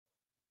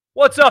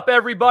What's up,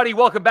 everybody?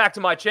 Welcome back to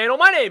my channel.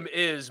 My name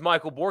is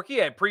Michael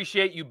Borky. I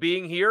appreciate you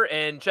being here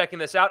and checking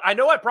this out. I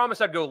know I promised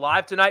I'd go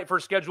live tonight for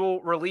schedule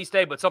release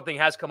day, but something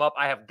has come up.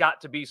 I have got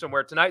to be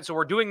somewhere tonight. So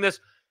we're doing this,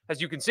 as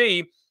you can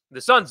see,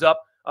 the sun's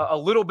up a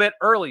little bit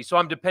early. So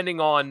I'm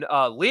depending on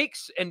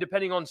leaks and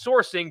depending on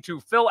sourcing to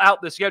fill out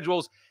the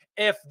schedules.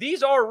 If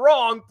these are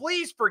wrong,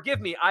 please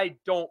forgive me. I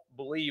don't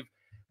believe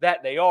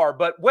that they are.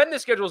 But when the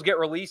schedules get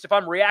released, if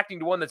I'm reacting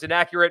to one that's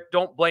inaccurate,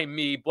 don't blame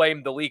me.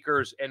 Blame the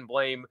leakers and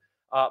blame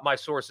my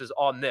sources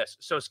on this.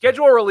 So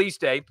schedule a release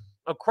day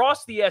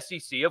across the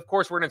SEC. Of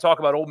course, we're going to talk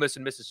about Ole Miss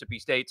and Mississippi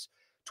State's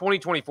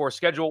 2024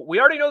 schedule. We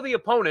already know the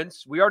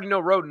opponents. We already know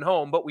road and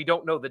home, but we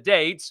don't know the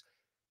dates,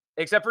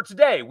 except for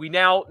today. We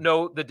now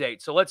know the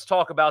dates. So let's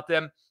talk about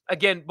them.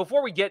 Again,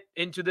 before we get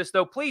into this,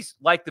 though, please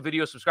like the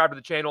video, subscribe to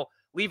the channel,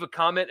 leave a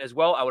comment as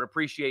well. I would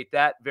appreciate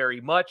that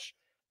very much.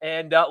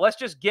 And let's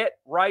just get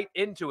right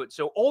into it.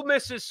 So Ole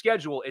Miss's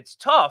schedule, it's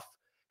tough,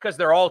 because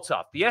they're all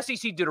tough. The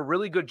SEC did a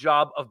really good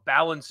job of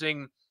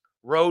balancing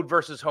road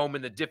versus home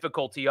and the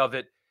difficulty of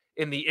it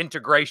in the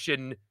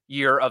integration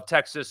year of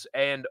Texas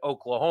and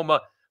Oklahoma.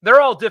 They're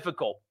all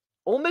difficult.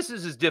 Ole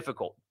Miss's is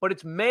difficult, but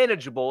it's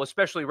manageable,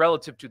 especially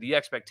relative to the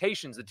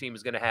expectations the team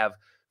is going to have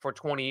for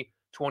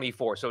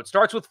 2024. So it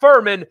starts with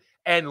Furman,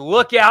 and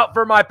look out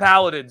for my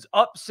Paladins.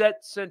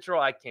 Upset Central.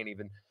 I can't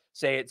even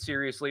say it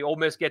seriously. Ole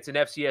Miss gets an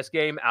FCS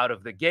game out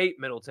of the gate,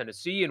 Middle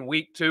Tennessee in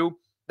week 2.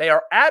 They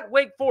are at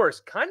Wake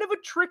Forest, kind of a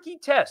tricky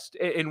test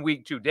in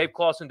week 2. Dave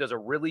Clawson does a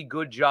really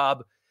good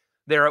job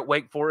there at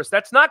Wake Forest.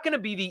 That's not going to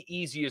be the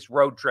easiest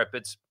road trip.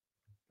 It's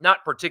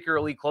not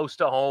particularly close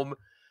to home.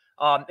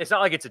 It's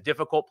not like it's a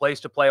difficult place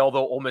to play,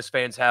 although Ole Miss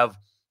fans have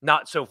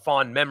not so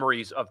fond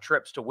memories of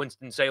trips to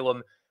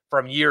Winston-Salem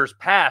from years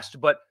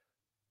past. But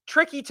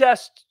tricky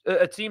test,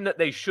 a team that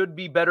they should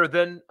be better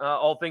than,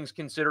 all things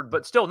considered,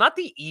 but still not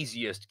the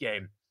easiest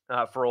game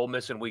for Ole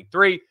Miss in week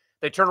 3.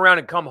 They turn around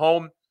and come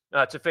home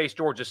to face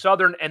Georgia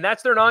Southern, and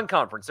that's their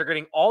non-conference. They're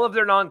getting all of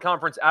their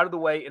non-conference out of the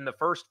way in the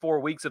first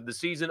 4 weeks of the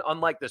season,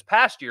 unlike this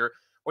past year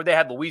where they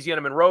had Louisiana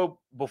Monroe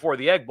before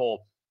the Egg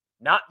Bowl.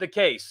 Not the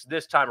case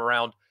this time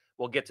around.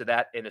 We'll get to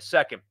that in a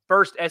second.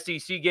 First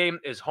SEC game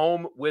is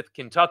home with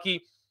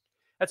Kentucky.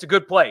 That's a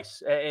good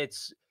place.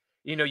 It's,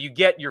 you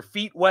get your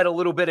feet wet a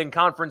little bit in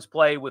conference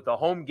play with a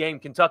home game.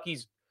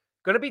 Kentucky's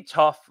going to be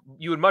tough.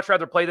 You would much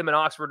rather play them in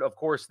Oxford, of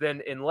course, than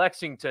in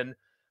Lexington.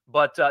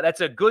 But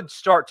that's a good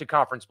start to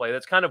conference play.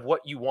 That's kind of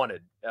what you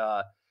wanted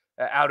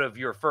out of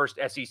your first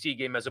SEC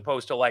game, as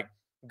opposed to like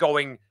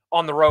going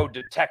on the road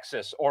to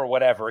Texas or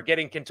whatever.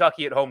 Getting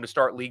Kentucky at home to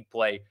start league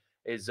play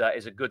is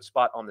a good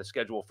spot on the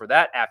schedule for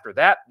that. After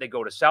that, they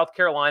go to South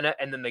Carolina,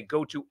 and then they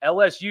go to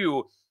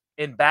LSU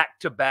in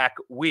back-to-back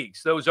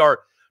weeks. Those are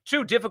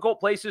two difficult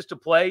places to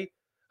play.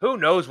 Who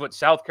knows what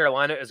South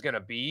Carolina is going to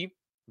be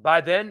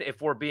by then?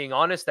 If we're being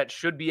honest, that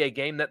should be a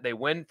game that they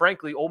win.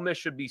 Frankly, Ole Miss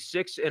should be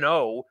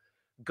 6-0.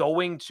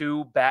 Going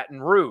to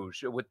Baton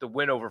Rouge with the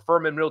win over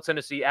Furman, Middle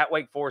Tennessee, at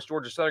Wake Forest,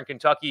 Georgia Southern,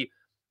 Kentucky,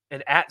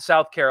 and at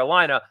South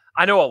Carolina.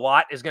 I know a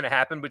lot is going to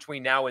happen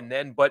between now and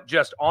then, but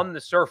just on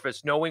the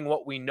surface, knowing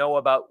what we know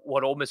about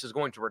what Ole Miss is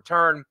going to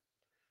return,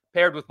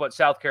 paired with what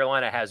South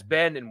Carolina has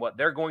been and what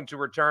they're going to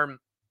return,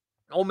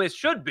 Ole Miss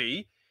should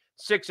be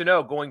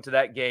 6-0 going to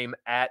that game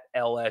at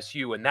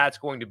LSU, and that's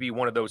going to be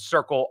one of those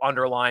circle,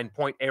 underline,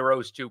 point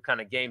arrows to kind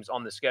of games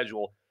on the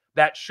schedule.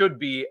 That should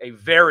be a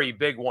very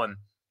big one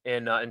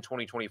in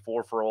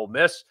 2024 for Ole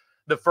Miss.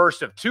 The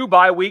first of 2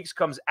 bye weeks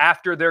comes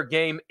after their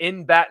game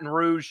in Baton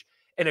Rouge,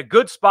 in a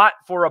good spot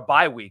for a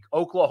bye week.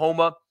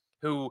 Oklahoma,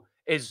 who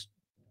is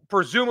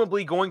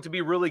presumably going to be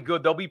really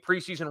good. They'll be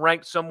preseason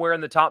ranked somewhere in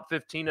the top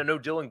 15. I know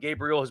Dylan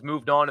Gabriel has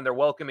moved on, and they're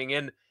welcoming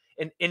in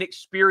an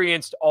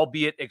inexperienced,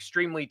 albeit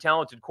extremely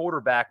talented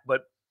quarterback.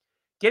 But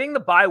getting the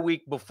bye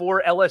week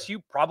before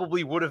LSU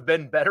probably would have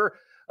been better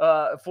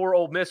for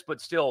Ole Miss,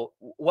 but still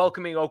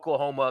welcoming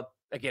Oklahoma.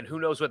 Again, who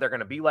knows what they're going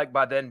to be like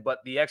by then, but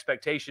the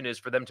expectation is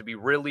for them to be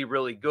really,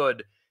 really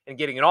good, and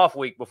getting an off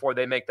week before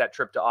they make that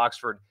trip to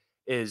Oxford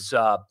is,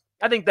 I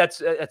think that's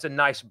a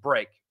nice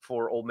break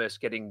for Ole Miss,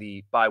 getting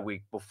the bye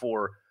week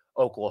before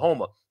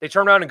Oklahoma. They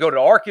turn around and go to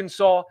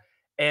Arkansas,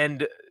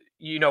 and,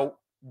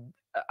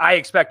 I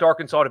expect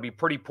Arkansas to be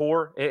pretty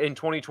poor in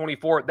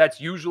 2024. That's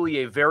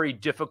usually a very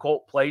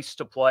difficult place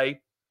to play.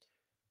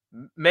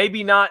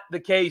 Maybe not the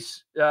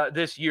case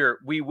this year.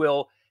 We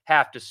will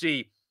have to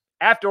see.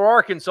 After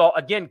Arkansas,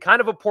 again,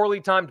 kind of a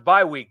poorly timed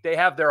bye week. They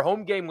have their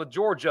home game with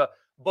Georgia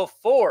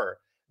before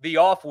the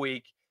off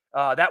week.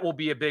 That will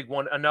be a big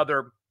one.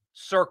 Another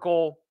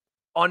circle,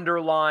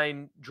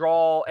 underline,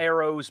 draw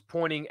arrows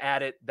pointing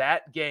at it.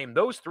 That game,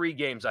 those 3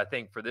 games, I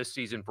think, for this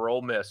season for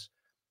Ole Miss,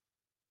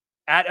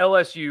 at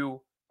LSU,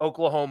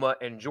 Oklahoma,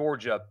 and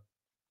Georgia,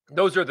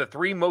 those are the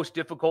 3 most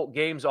difficult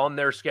games on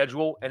their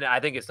schedule, and I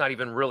think it's not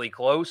even really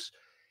close.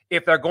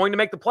 If they're going to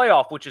make the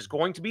playoff, which is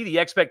going to be the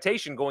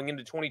expectation going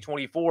into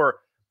 2024,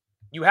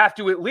 you have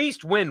to at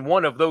least win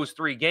one of those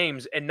 3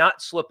 games and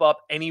not slip up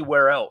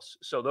anywhere else.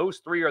 So those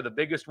 3 are the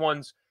biggest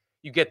ones.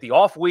 You get the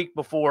off week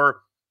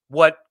before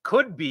what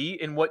could be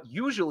and what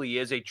usually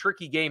is a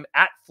tricky game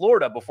at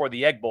Florida before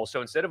the Egg Bowl.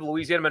 So instead of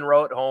Louisiana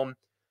Monroe at home,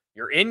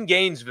 you're in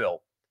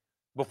Gainesville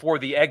before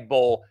the Egg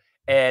Bowl,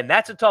 and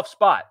that's a tough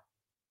spot.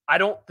 I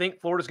don't think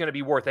Florida's going to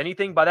be worth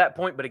anything by that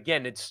point, but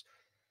again, it's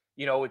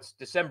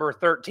December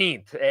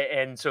 13th,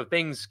 and so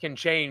things can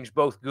change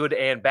both good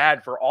and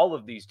bad for all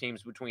of these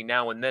teams between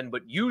now and then.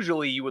 But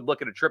usually you would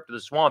look at a trip to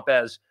the Swamp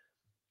as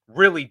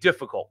really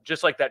difficult,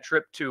 just like that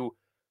trip to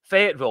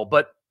Fayetteville.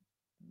 But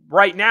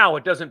right now,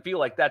 it doesn't feel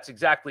like that's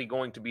exactly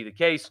going to be the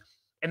case.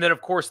 And then,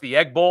 of course, the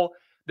Egg Bowl.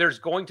 There's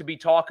going to be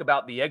talk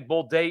about the Egg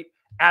Bowl date.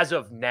 As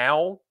of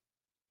now,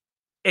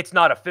 it's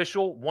not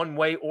official one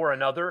way or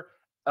another,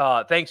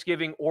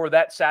 Thanksgiving or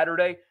that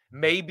Saturday.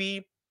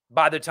 Maybe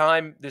by the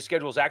time the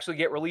schedules actually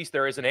get released,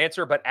 there is an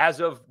answer. But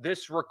as of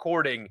this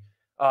recording,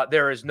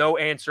 there is no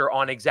answer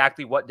on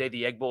exactly what day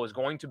the Egg Bowl is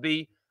going to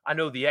be. I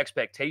know the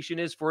expectation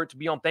is for it to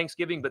be on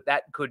Thanksgiving, but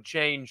that could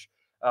change.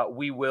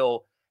 We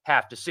will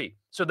have to see.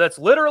 So that's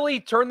literally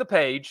turn the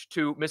page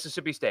to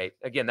Mississippi State.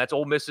 Again, that's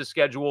Ole Miss's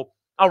schedule.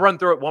 I'll run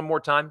through it one more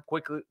time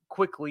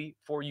quickly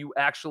for you,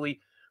 actually.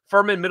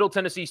 Furman, Middle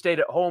Tennessee State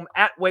at home,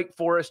 at Wake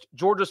Forest,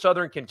 Georgia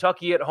Southern,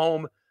 Kentucky at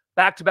home,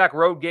 back-to-back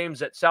road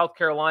games at South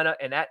Carolina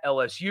and at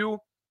LSU.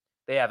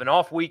 They have an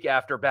off week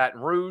after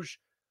Baton Rouge.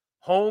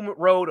 Home,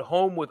 road,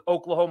 home with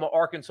Oklahoma,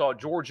 Arkansas,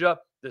 Georgia.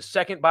 The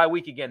second bye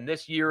week again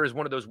this year is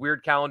one of those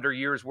weird calendar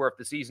years where if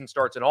the season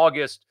starts in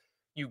August,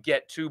 you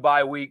get 2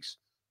 bye weeks.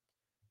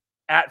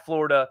 At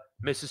Florida,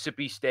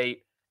 Mississippi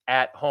State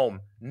at home.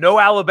 No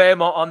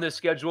Alabama on this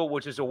schedule,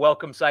 which is a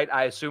welcome sight,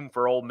 I assume,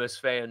 for Ole Miss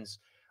fans.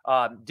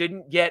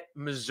 Didn't get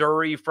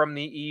Missouri from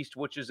the East,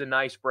 which is a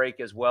nice break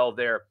as well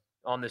there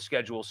on the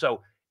schedule.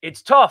 So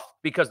it's tough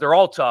because they're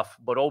all tough,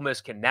 but Ole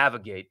Miss can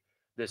navigate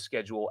this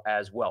schedule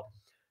as well.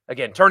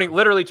 Again,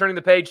 literally turning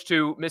the page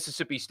to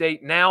Mississippi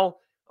State now.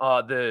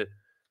 The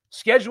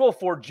schedule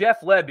for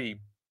Jeff Lebby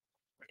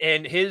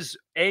in his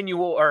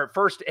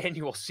first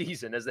annual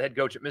season as the head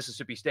coach at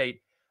Mississippi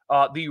State,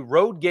 the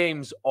road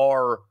games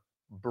are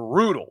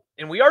brutal.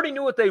 And we already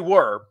knew what they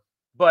were,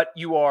 but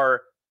you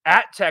are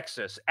at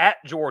Texas, at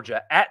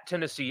Georgia, at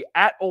Tennessee,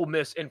 at Ole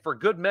Miss, and for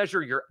good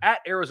measure, you're at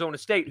Arizona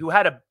State, who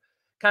had a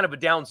kind of a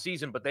down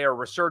season, but they are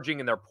resurging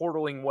and they're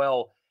portaling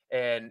well,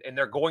 and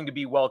they're going to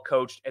be well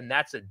coached, and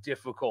that's a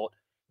difficult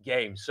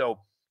game. So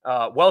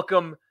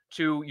welcome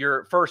to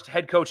your first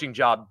head coaching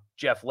job,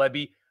 Jeff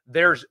Lebby.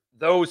 There's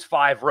those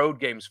 5 road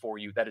games for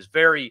you. That is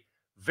very,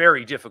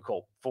 very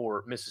difficult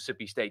for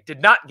Mississippi State.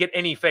 Did not get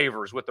any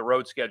favors with the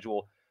road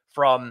schedule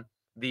from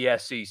the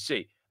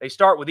SEC. They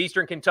start with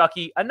Eastern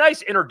Kentucky, a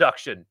nice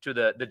introduction to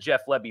the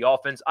Jeff Lebby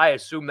offense. I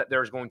assume that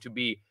there's going to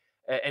be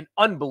an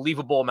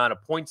unbelievable amount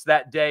of points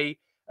that day,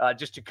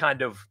 just to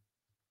kind of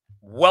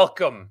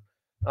welcome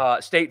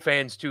State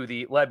fans to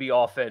the Lebby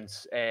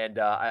offense. And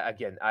I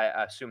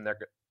assume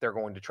they're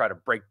going to try to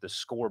break the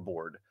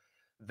scoreboard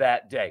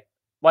that day.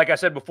 Like I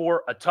said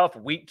before, a tough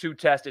week 2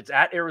 test. It's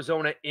at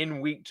Arizona in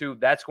week 2.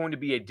 That's going to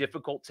be a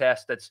difficult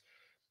test.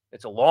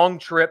 It's a long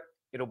trip.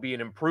 It'll be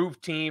an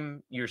improved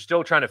team. You're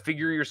still trying to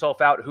figure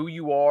yourself out, who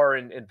you are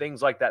and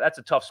things like that. That's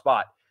a tough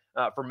spot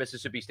for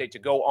Mississippi State to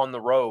go on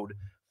the road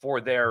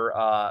for their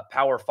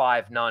Power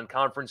 5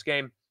 non-conference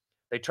game.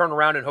 They turn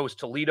around and host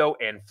Toledo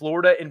and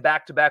Florida in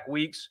back-to-back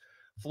weeks.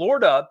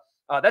 Florida,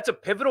 that's a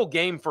pivotal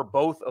game for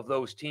both of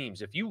those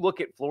teams. If you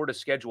look at Florida's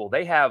schedule,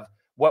 they have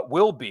what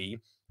will be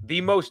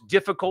the most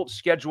difficult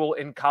schedule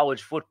in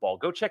college football.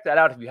 Go check that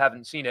out if you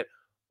haven't seen it.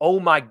 Oh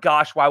my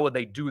gosh, why would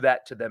they do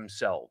that to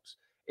themselves?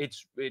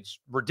 It's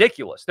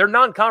ridiculous. Their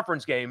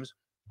non-conference games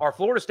are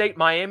Florida State,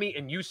 Miami,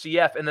 and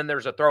UCF, and then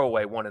there's a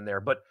throwaway one in there.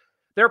 But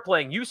they're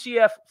playing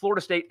UCF,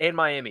 Florida State, and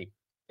Miami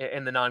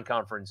in the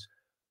non-conference.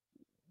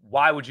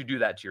 Why would you do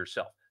that to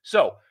yourself?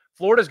 So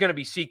Florida's going to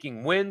be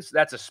seeking wins.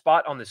 That's a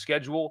spot on the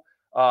schedule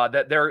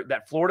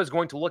that Florida's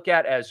going to look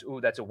at as,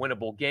 that's a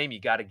winnable game. You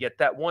got to get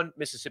that one.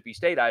 Mississippi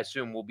State, I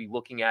assume, will be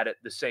looking at it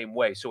the same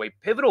way. So a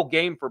pivotal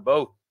game for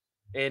both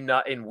in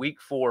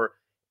week 4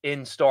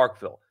 in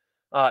Starkville.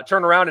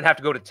 Turn around and have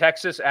to go to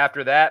Texas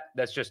after that.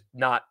 That's just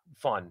not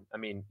fun. I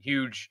mean,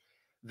 huge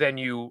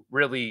venue,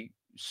 really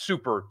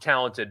super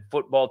talented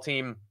football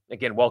team.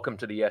 Again, welcome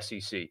to the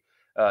SEC,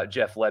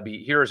 Jeff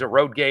Lebby. Here is a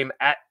road game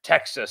at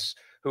Texas,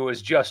 who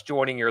is just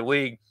joining your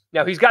league.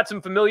 Now, he's got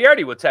some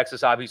familiarity with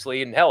Texas,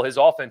 obviously, and hell, his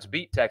offense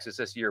beat Texas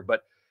this year,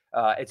 but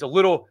it's a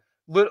little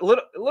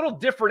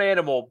different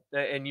animal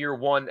in year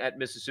 1 at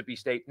Mississippi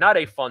State. Not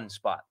a fun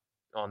spot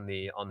on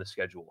the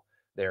schedule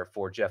there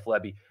for Jeff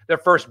Lebby. Their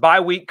first bye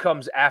week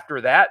comes after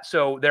that,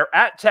 so they're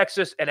at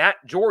Texas and at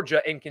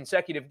Georgia in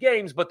consecutive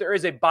games, but there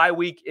is a bye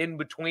week in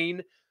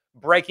between,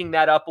 breaking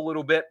that up a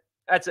little bit.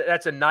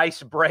 That's a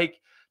nice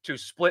break to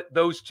split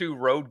those 2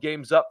 road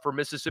games up for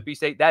Mississippi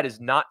State. That is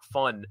not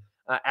fun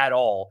at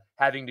all,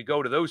 having to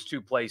go to those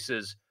 2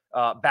 places,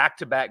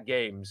 back-to-back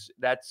games.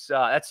 That's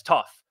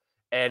tough,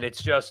 and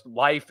it's just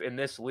life in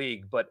this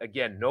league. But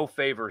again, no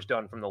favors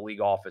done from the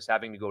league office,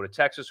 having to go to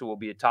Texas, who will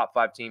be a top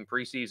 5 team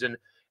preseason,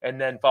 and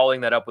then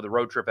following that up with a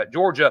road trip at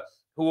Georgia,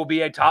 who will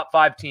be a top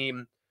 5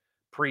 team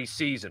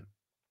preseason.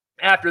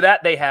 After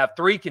that, they have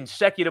 3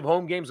 consecutive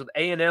home games with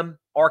A&M,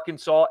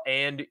 Arkansas,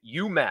 and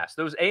UMass.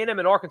 Those A&M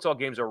and Arkansas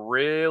games are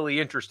really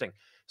interesting.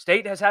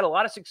 State has had a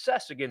lot of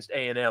success against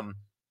A&M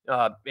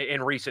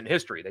in recent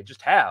history. They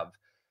just have.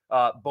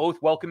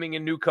 Both welcoming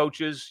in new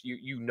coaches.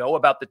 You know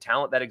about the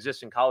talent that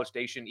exists in College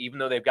Station, even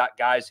though they've got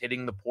guys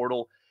hitting the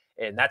portal,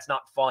 and that's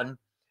not fun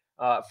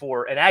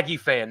for an Aggie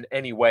fan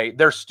anyway.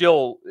 They're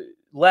still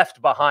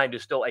left behind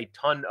is still a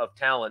ton of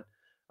talent.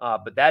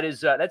 But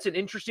that's an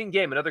interesting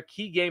game. Another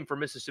key game for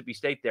Mississippi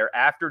State there.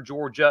 After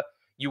Georgia,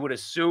 you would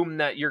assume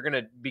that you're going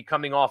to be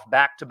coming off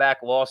back-to-back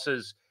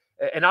losses.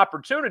 An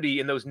opportunity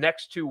in those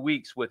next 2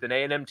 weeks with an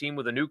A&M team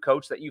with a new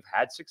coach that you've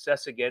had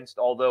success against,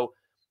 although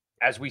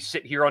as we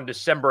sit here on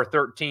December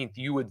 13th,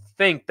 you would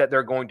think that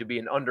they're going to be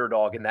an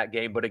underdog in that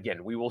game. But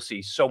again, we will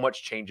see so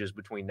much changes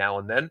between now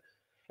and then.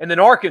 And then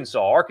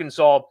Arkansas.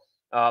 Arkansas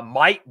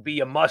might be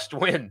a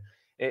must-win.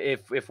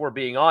 If we're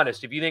being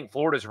honest. If you think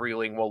Florida's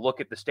reeling, well,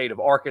 look at the state of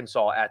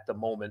Arkansas at the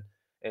moment.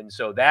 And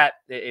so that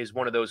is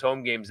one of those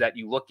home games that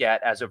you look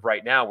at as of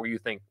right now where you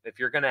think if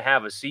you're going to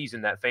have a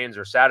season that fans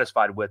are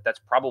satisfied with, that's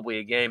probably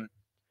a game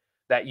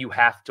that you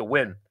have to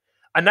win.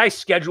 A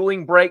nice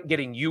scheduling break,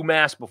 getting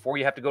UMass before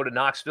you have to go to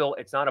Knoxville.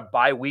 It's not a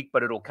bye week,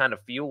 but it'll kind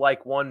of feel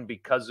like one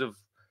because of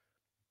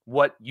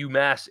what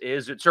UMass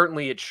is.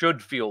 It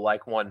should feel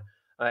like one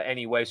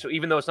anyway. So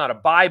even though it's not a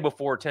bye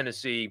before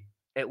Tennessee,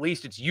 at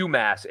least it's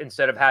UMass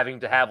instead of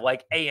having to have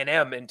like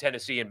A&M in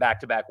Tennessee in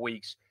back-to-back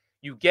weeks.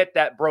 You get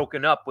that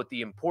broken up with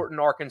the important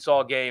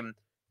Arkansas game,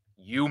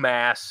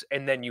 UMass,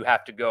 and then you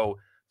have to go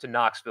to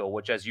Knoxville,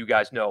 which, as you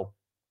guys know,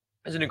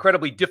 is an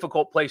incredibly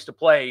difficult place to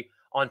play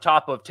on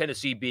top of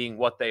Tennessee being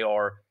what they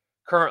are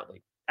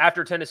currently.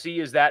 After Tennessee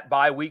is that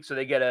bye week, so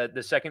they get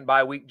the second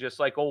bye week just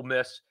like Ole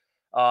Miss.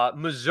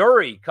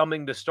 Missouri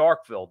coming to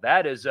Starkville.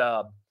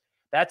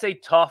 That's a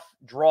tough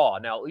draw.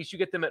 Now, at least you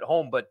get them at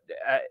home, but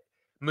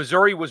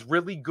Missouri was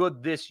really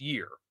good this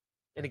year.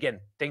 And again,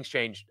 things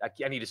changed.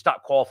 I need to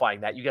stop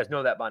qualifying that. You guys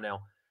know that by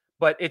now.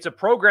 But it's a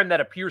program that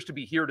appears to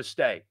be here to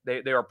stay.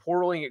 They are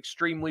portaling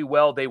extremely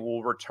well. They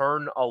will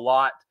return a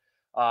lot.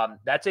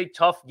 That's a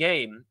tough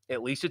game.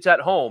 At least it's at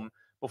home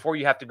before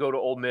you have to go to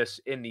Ole Miss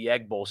in the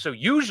Egg Bowl. So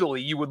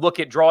usually you would look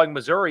at drawing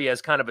Missouri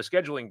as kind of a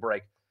scheduling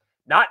break.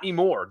 Not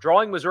anymore.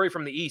 Drawing Missouri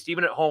from the East,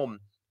 even at home,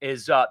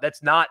 is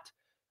that's not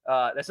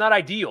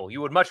ideal.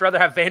 You would much rather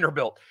have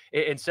Vanderbilt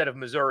instead of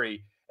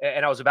Missouri.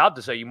 And I was about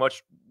to say you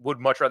would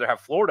much rather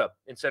have Florida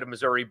instead of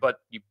Missouri, but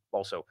you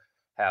also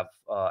have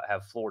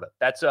Florida.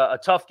 That's a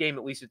tough game.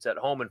 At least it's at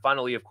home. And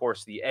finally, of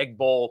course, the Egg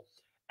Bowl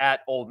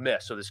at Ole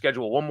Miss. So the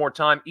schedule one more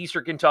time: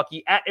 Eastern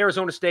Kentucky at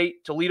Arizona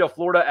State, Toledo,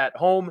 Florida at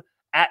home,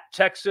 at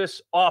Texas,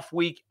 off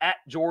week at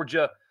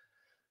Georgia.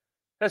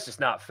 That's just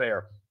not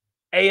fair.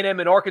 A&M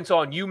and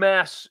Arkansas and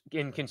UMass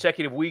in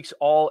consecutive weeks,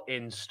 all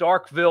in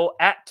Starkville,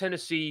 at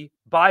Tennessee,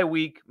 bye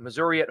week,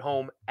 Missouri at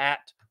home,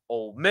 at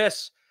Ole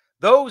Miss.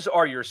 Those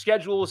are your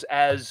schedules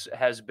as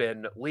has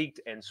been leaked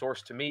and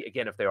sourced to me.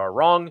 Again, if they are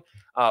wrong,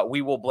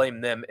 we will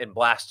blame them and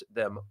blast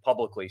them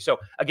publicly. So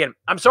again,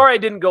 I'm sorry I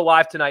didn't go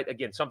live tonight.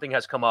 Again, something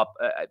has come up.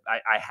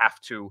 I have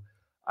to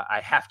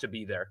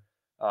be there.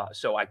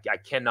 So I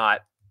cannot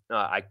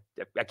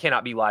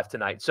be live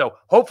tonight. So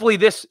hopefully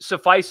this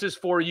suffices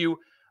for you.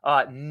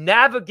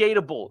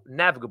 Navigable.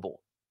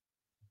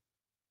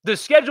 The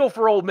schedule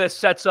for Ole Miss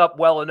sets up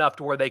well enough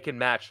to where they can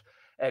match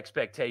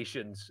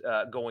expectations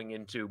going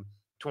into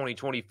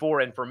 2024.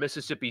 And for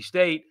Mississippi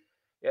State,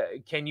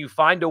 can you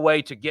find a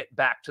way to get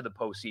back to the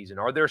postseason?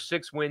 Are there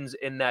 6 wins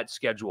in that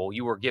schedule?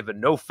 You were given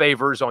no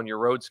favors on your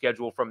road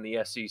schedule from the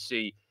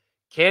SEC.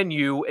 Can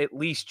you at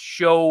least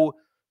show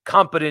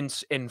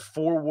competence and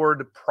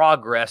forward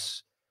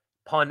progress?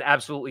 Pun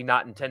absolutely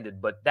not intended,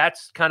 but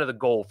that's kind of the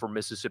goal for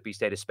Mississippi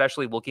State,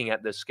 especially looking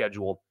at this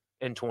schedule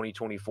in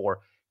 2024.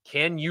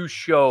 Can you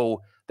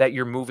show that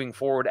you're moving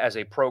forward as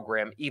a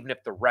program, even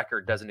if the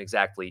record doesn't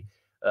exactly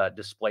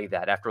display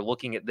that? After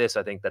looking at this,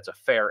 I think that's a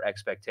fair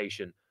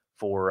expectation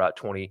for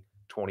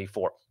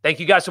 2024. Thank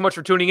you guys so much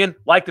for tuning in.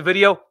 Like the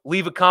video,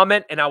 leave a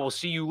comment, and I will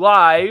see you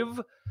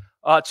live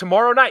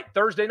tomorrow night,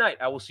 Thursday night.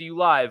 I will see you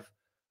live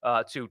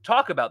to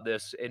talk about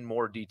this in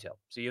more detail.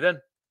 See you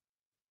then.